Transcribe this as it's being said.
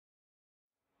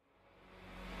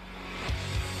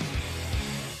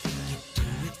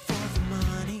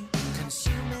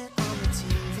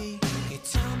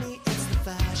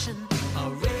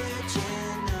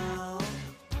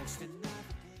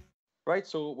Right,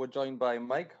 so we're joined by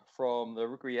Mike from the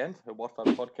Rookery End, a Watford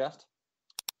podcast.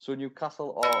 So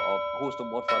Newcastle are hosting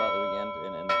Watford at the weekend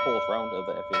in the fourth round of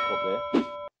the FA Cup there.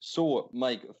 So,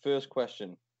 Mike, first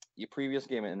question. Your previous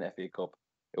game in the FA Cup,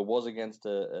 it was against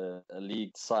a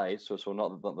league side, so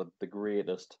not the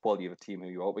greatest quality of a team who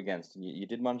you were up against. And you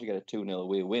did manage to get a 2-0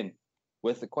 away win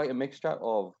with quite a mixture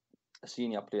of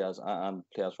senior players and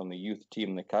players from the youth team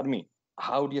and the academy.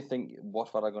 How do you think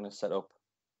Watford are going to set up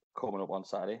coming up on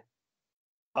Saturday?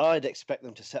 I'd expect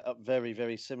them to set up very,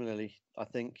 very similarly. I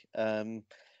think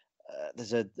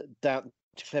there's a doubt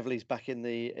Cleverley's back in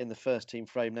the first team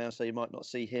frame now, so you might not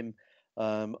see him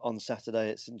on Saturday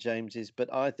at St James's.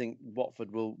 But I think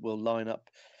Watford will line up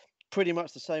pretty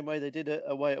much the same way they did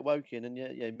away at Woking. And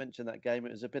yeah, you mentioned that game.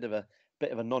 It was a bit of a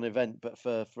non-event, but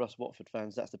for us Watford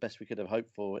fans, that's the best we could have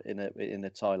hoped for in a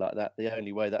tie like that. The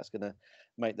only way that's going to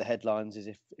make the headlines is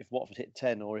if Watford hit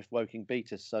 10 or if Woking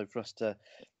beat us. So for us to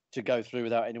go through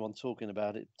without anyone talking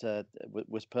about it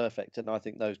was perfect, and I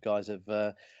think those guys have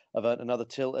earned another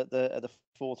tilt at the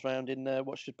fourth round in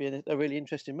what should be a really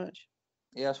interesting match.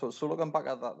 Yeah, so looking back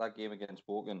at that game against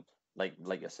Woking,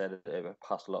 like I said, it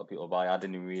passed a lot of people by. I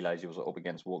didn't even realise he was up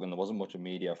against Woking. There wasn't much of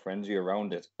media frenzy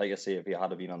around it. Like I say, if he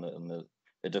had been on the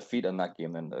defeat in that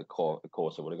game, then of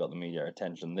course it would have got the media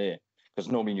attention there.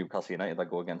 Because normally Newcastle United that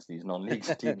go against these non-league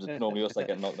teams, it's normally us that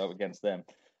get knocked out against them.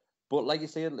 But like you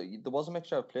say, there was a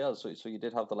mixture of players. So you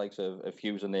did have the likes of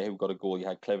Hughes in there who got a goal. You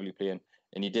had Cleverley playing,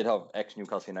 and you did have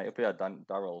ex-Newcastle United player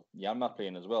Daryl Yanmat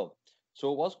playing as well.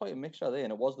 So it was quite a mixture there,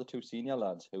 and it was the two senior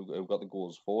lads who got the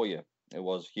goals for you. It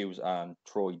was Hughes and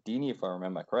Troy Deeney, if I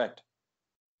remember correct.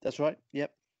 That's right.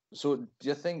 Yep. So do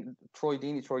you think Troy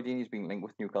Deeney's been linked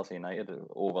with Newcastle United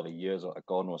over the years, or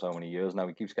God knows how many years now?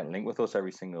 He keeps getting linked with us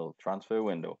every single transfer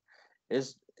window.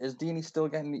 Is Deeney still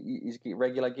getting his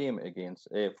regular game against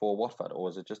for Watford, or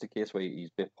is it just a case where he's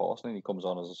bit past and he comes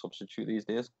on as a substitute these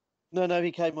days? No,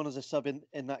 he came on as a sub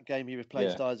in that game. He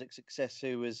replaced Isaac Success,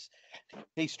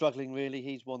 he's struggling really.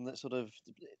 He's one that's sort of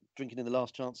drinking in the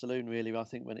last chance saloon really, I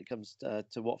think, when it comes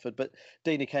to Watford. But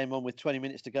Deeney came on with 20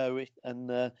 minutes to go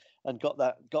and got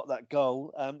that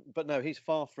goal. But no, he's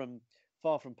far from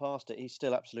past it. He's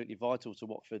still absolutely vital to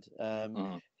Watford.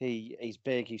 He's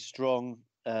big, he's strong,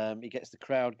 he gets the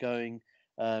crowd going,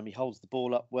 he holds the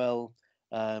ball up well.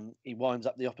 He winds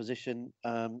up the opposition.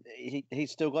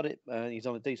 He's still got it. He's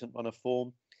on a decent run of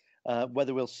form.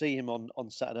 Whether we'll see him on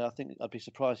Saturday, I think I'd be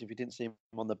surprised if we didn't see him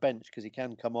on the bench, because he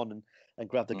can come on and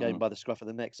grab the game by the scruff of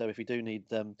the neck. So if we doesn't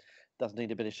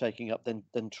need a bit of shaking up,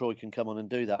 then Troy can come on and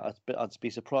do that. I'd be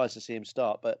surprised to see him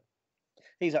start, but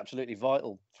he's absolutely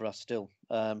vital for us still.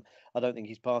 I don't think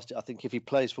he's past it. I think if he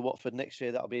plays for Watford next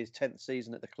year, that'll be his 10th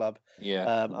season at the club.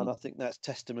 Yeah. And I think that's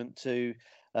testament to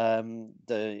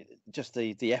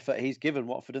the effort he's given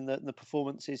Watford and the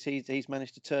performances he's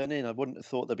managed to turn in. I wouldn't have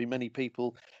thought there'd be many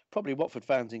people, probably Watford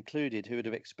fans included, who would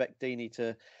have expected Deeney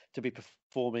to be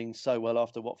performing so well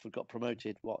after Watford got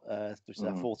promoted. This is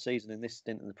their fourth season in this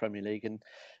stint in the Premier League, and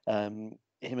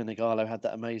him and Nagalo had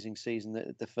that amazing season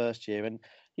the first year. And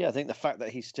yeah, I think the fact that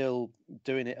he's still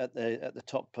doing it at the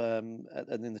top and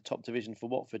in the top division for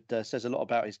Watford says a lot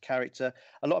about his character,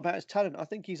 a lot about his talent. I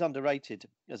think he's underrated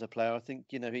as a player. I think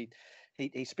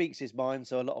he speaks his mind,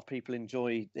 so a lot of people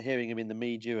enjoy hearing him in the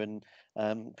media, and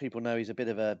people know he's a bit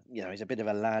of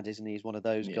a lad, isn't he? He's one of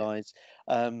those guys.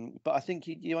 But I think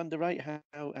you underrate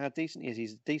how decent he is.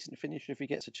 He's a decent finisher if he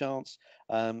gets a chance.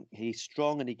 He's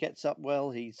strong and he gets up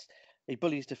well. He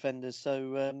bullies defenders,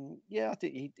 so I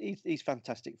think he's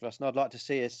fantastic for us, and I'd like to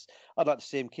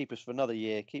see him keep us for another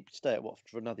year, stay at Watford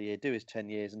for another year, do his 10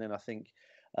 years, and then I think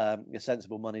the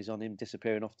sensible money's on him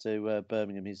disappearing off to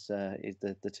Birmingham. Is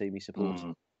the team he supports.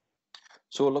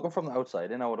 So looking from the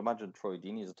outside, I would imagine Troy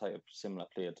Deeney is a type of similar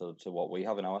player to what we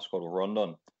have in our squad with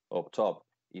Rondon up top.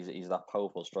 He's that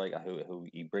powerful striker who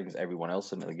he brings everyone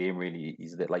else into the game. Really,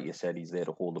 he's there, like you said, he's there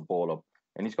to hold the ball up.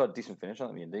 And he's got a decent finish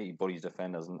on him. He bullies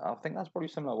defenders. And I think that's probably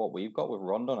similar to what we've got with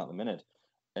Rondon at the minute.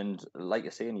 And like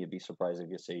you're saying, you'd be surprised if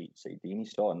you see Deeney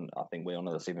starting. I think we're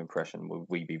under the same impression.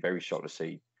 We'd be very shocked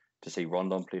to see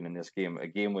Rondon playing in this game. A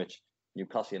game which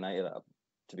Newcastle United,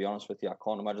 to be honest with you, I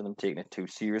can't imagine them taking it too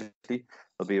seriously.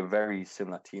 It'll be a very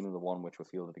similar team to the one which we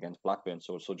fielded against Blackburn.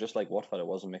 So just like Watford, it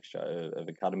was a mixture of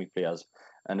academy players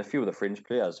and a few of the fringe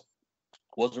players.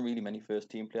 Wasn't really many first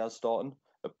team players starting,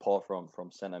 apart from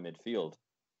centre midfield,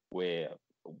 where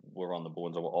we're on the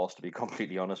bones of arse, to be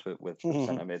completely honest with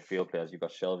centre midfield players. You've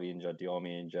got Shelby injured,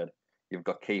 Diarmi injured. You've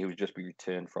got Kay, who's just been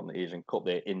returned from the Asian Cup.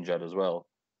 They're injured as well.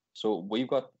 So we've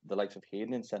got the likes of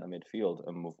Hayden in centre midfield,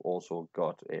 and we've also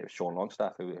got Sean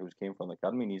Longstaff, who's came from the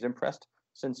academy, and he's impressed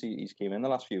since he's came in the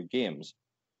last few games.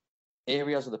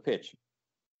 Areas of the pitch,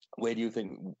 where do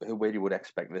you would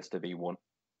expect this to be won?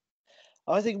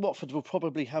 I think Watford will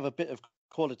probably have a bit of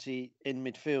quality in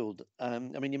midfield. I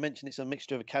mean, you mentioned it's a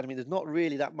mixture of academy. There's not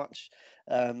really that much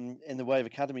in the way of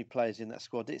academy players in that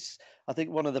squad. I think,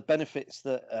 one of the benefits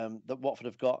that that Watford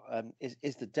have got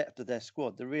is the depth of their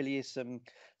squad. There really is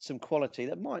some quality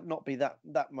that might not be that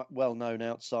well known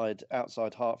outside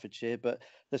Hertfordshire, but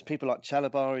there's people like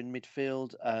Chalabar in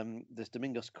midfield. There's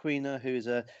Domingos Quina, who is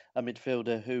a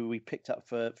midfielder who we picked up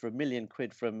for £1 million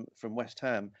from West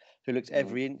Ham, who looks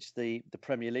every inch the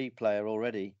Premier League player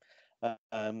already.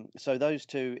 So those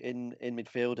two in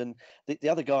midfield, and the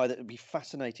other guy that would be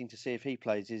fascinating to see if he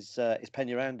plays is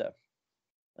Peñaranda,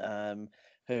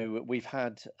 who we've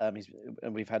had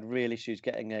real issues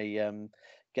getting a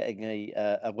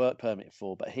work permit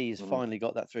for, but he's finally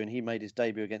got that through, and he made his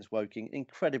debut against Woking.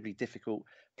 Incredibly difficult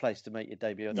place to make your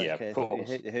debut. I don't care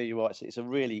who you are. It's a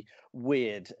really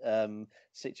weird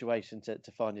situation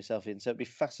to find yourself in. So it'd be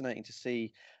fascinating to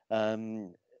see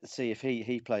if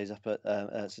he plays up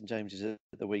at St James's at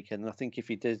the weekend. And I think if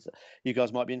he does, you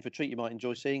guys might be in for a treat. You might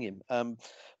enjoy seeing him.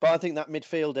 But I think that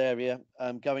midfield area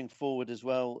going forward as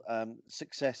well,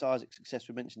 Isaac Success,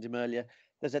 we mentioned him earlier.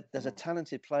 There's a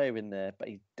talented player in there, but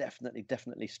he's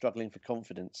definitely struggling for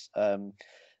confidence.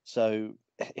 So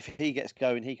if he gets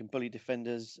going, he can bully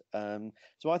defenders.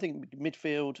 So I think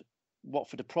midfield,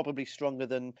 Watford are probably stronger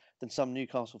than some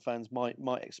Newcastle fans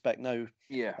might expect.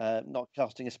 Not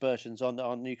casting aspersions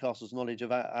on Newcastle's knowledge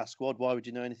of our squad. Why would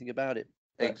you know anything about it?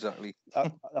 But exactly. I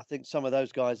think some of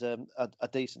those guys are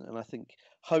decent, and I think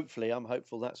I'm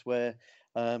hopeful that's where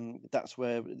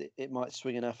it might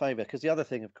swing in our favour. Because the other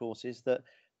thing, of course, is that,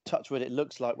 touch wood, it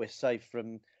looks like we're safe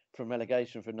from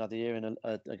relegation for another year, and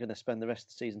are going to spend the rest of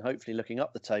the season hopefully looking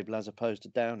up the table as opposed to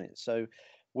down it. So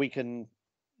we can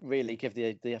really give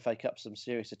the FA Cup some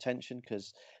serious attention,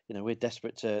 because we're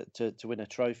desperate to win a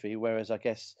trophy. Whereas I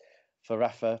guess for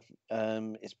Rafa,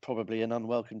 it's probably an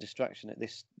unwelcome distraction at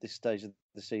this stage of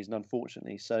the season,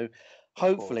 unfortunately. So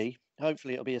hopefully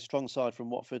it'll be a strong side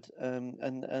from Watford,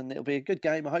 and it'll be a good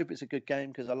game. I hope it's a good game,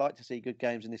 because I like to see good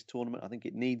games in this tournament. I think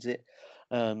it needs it.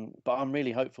 But I'm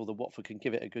really hopeful that Watford can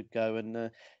give it a good go, and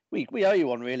we owe you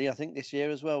one, really. I think this year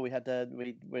as well, we had I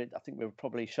think we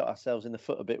probably shot ourselves in the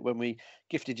foot a bit when we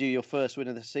gifted you your first win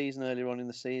of the season earlier on in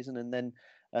the season, and then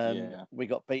we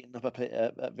got beaten up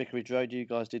at Vicarage Road. You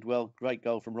guys did well. Great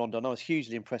goal from Rondon. I was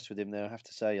hugely impressed with him there, I have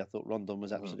to say. I thought Rondon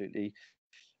was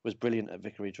was brilliant at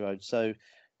Vicarage Road. So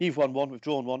you've won one, we've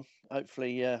drawn one.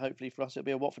 Hopefully for us it'll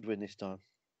be a Watford win this time.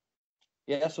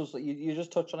 Yeah, so you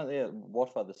just touched on it there.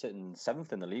 Watford, they're sitting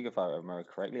 7th in the league, if I remember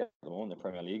correctly, at the moment, the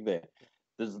Premier League there.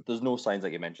 There's no signs,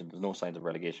 like you mentioned, there's no signs of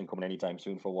relegation coming anytime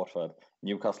soon for Watford.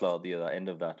 Newcastle are the other end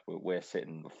of that. We're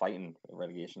sitting fighting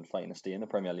relegation, fighting to stay in the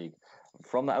Premier League.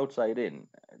 From the outside in,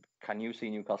 can you see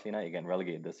Newcastle United getting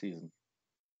relegated this season?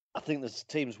 I think there's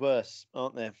teams worse,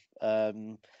 aren't there?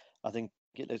 I think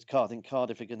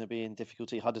Cardiff are going to be in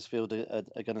difficulty. Huddersfield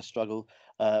are going to struggle,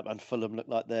 and Fulham look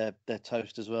like they're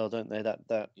toast as well, don't they?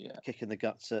 That kick in the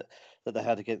guts that they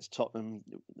had against Tottenham.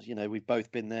 We've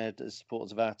both been there as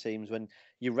supporters of our teams. When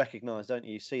you recognise, don't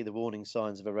you? You see the warning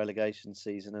signs of a relegation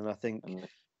season, and I think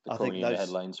they're currently in the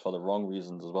headlines for the wrong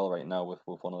reasons as well right now, with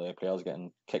one of their players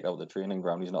getting kicked out of the training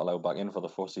ground. He's not allowed back in for the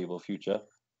foreseeable future.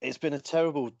 It's been a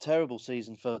terrible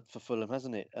season for Fulham,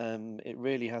 hasn't it? It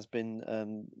really has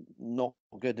been not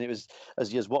good. And it was,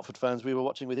 as Watford fans, we were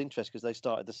watching with interest, because they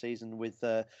started the season with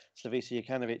Slavisa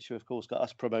Jokanovic, who of course got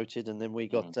us promoted, and then we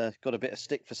got a bit of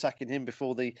stick for sacking him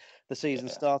before the season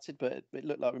started. But it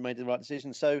looked like we made the right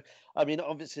decision. So, I mean,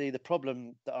 obviously the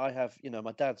problem that I have,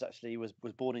 my dad's actually was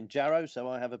born in Jarrow, so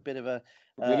I have a bit of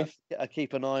I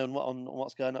keep an eye on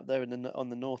what's going up there on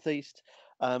the northeast.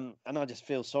 And I just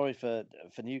feel sorry for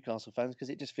Newcastle fans, because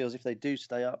it just feels if they do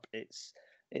stay up, it's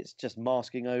just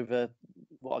masking over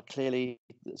what are clearly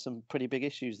some pretty big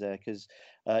issues there. Because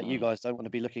you guys don't want to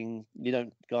be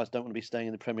guys don't want to be staying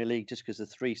in the Premier League just because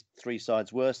the three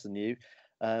sides worse than you.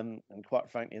 And quite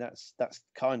frankly, that's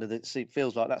kind of it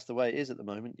feels like that's the way it is at the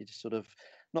moment. You're just sort of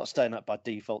not staying up by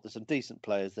default. There's some decent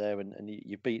players there, and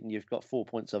you've got 4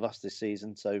 points of us this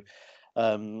season. So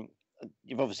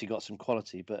you've obviously got some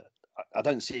quality, but I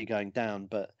don't see you going down.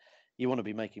 But you want to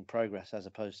be making progress as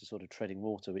opposed to sort of treading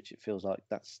water, which it feels like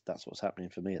that's what's happening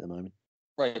for me at the moment.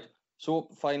 Right. So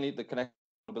finally, the connection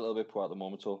a little bit poor at the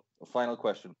moment. So final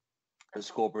question: the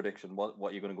score prediction. What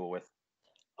are you going to go with?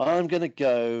 I'm going to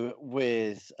go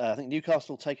with I think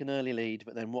Newcastle will take an early lead,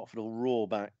 but then Watford will roar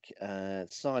back,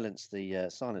 silence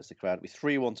the crowd. It'll be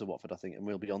 3-1 to Watford, I think, and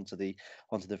we'll be onto the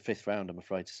 5th round, I'm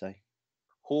afraid to say.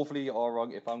 Hopefully you are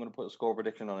wrong. If I'm going to put a score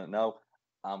prediction on it now,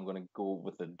 I'm going to go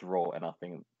with a draw, and I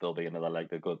think there'll be another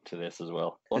leg of good to this as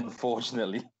well.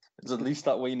 Unfortunately, it's at least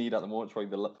that we need at the moment. It's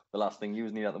probably the last thing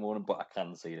you need at the moment, but I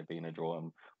can see it being a draw,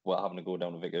 and we're having to go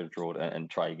down to Vicarage Road and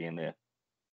try again there.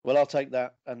 Well, I'll take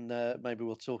that, and maybe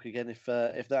we'll talk again if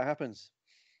that happens.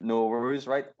 No worries,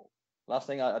 right? Last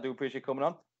thing, I do appreciate you coming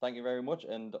on. Thank you very much,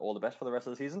 and all the best for the rest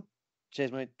of the season.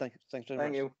 Cheers, mate. Thanks very much.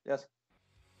 Thank you. Yes.